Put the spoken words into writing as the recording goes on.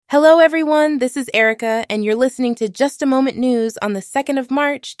Hello, everyone. This is Erica, and you're listening to Just a Moment News on the 2nd of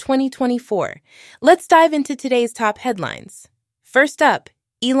March, 2024. Let's dive into today's top headlines. First up,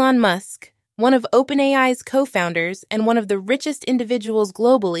 Elon Musk, one of OpenAI's co-founders and one of the richest individuals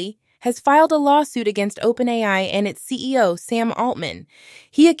globally, has filed a lawsuit against OpenAI and its CEO, Sam Altman.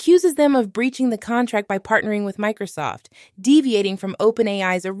 He accuses them of breaching the contract by partnering with Microsoft, deviating from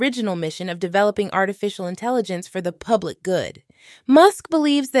OpenAI's original mission of developing artificial intelligence for the public good. Musk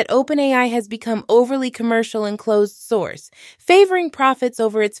believes that OpenAI has become overly commercial and closed source, favoring profits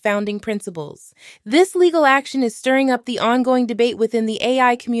over its founding principles. This legal action is stirring up the ongoing debate within the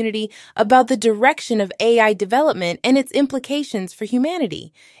AI community about the direction of AI development and its implications for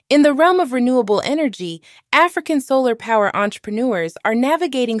humanity. In the realm of renewable energy, African solar power entrepreneurs are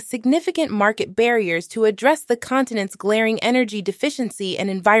navigating significant market barriers to address the continent's glaring energy deficiency and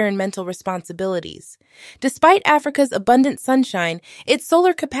environmental responsibilities. Despite Africa's abundant sunshine, its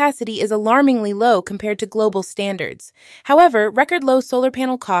solar capacity is alarmingly low compared to global standards. However, record low solar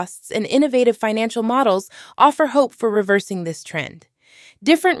panel costs and innovative financial models offer hope for reversing this trend.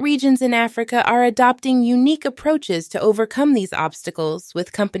 Different regions in Africa are adopting unique approaches to overcome these obstacles,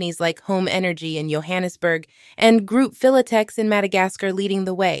 with companies like Home Energy in Johannesburg and Group Philatex in Madagascar leading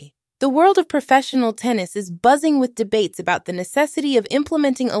the way. The world of professional tennis is buzzing with debates about the necessity of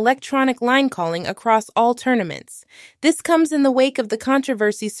implementing electronic line calling across all tournaments. This comes in the wake of the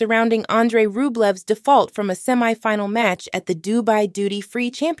controversy surrounding Andrei Rublev's default from a semi-final match at the Dubai Duty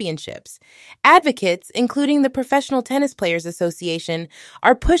Free Championships. Advocates, including the Professional Tennis Players Association,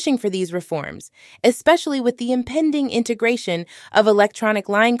 are pushing for these reforms, especially with the impending integration of electronic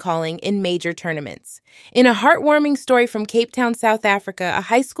line calling in major tournaments. In a heartwarming story from Cape Town, South Africa, a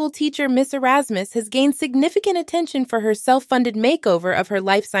high school teacher, Miss Erasmus, has gained significant attention for her self-funded makeover of her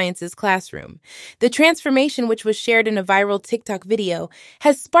life sciences classroom. The transformation, which was shared in a viral TikTok video,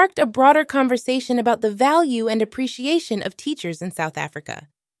 has sparked a broader conversation about the value and appreciation of teachers in South Africa.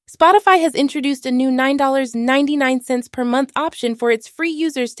 Spotify has introduced a new $9.99 per month option for its free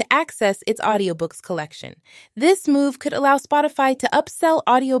users to access its audiobooks collection. This move could allow Spotify to upsell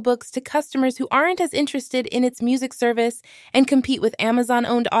audiobooks to customers who aren't as interested in its music service and compete with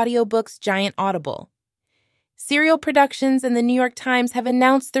Amazon-owned audiobooks giant Audible. Serial Productions and the New York Times have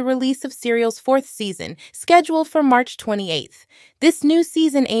announced the release of Serial's fourth season, scheduled for March 28th. This new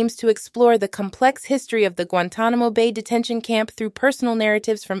season aims to explore the complex history of the Guantanamo Bay detention camp through personal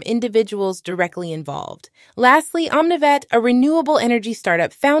narratives from individuals directly involved. Lastly, Omnivet, a renewable energy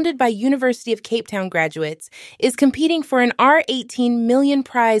startup founded by University of Cape Town graduates, is competing for an R18 million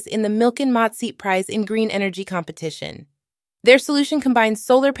prize in the Milk and Motseat Prize in Green Energy competition. Their solution combines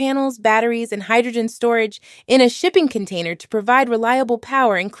solar panels, batteries, and hydrogen storage in a shipping container to provide reliable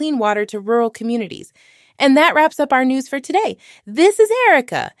power and clean water to rural communities. And that wraps up our news for today. This is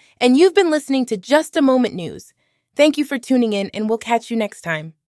Erica, and you've been listening to Just a Moment News. Thank you for tuning in, and we'll catch you next time.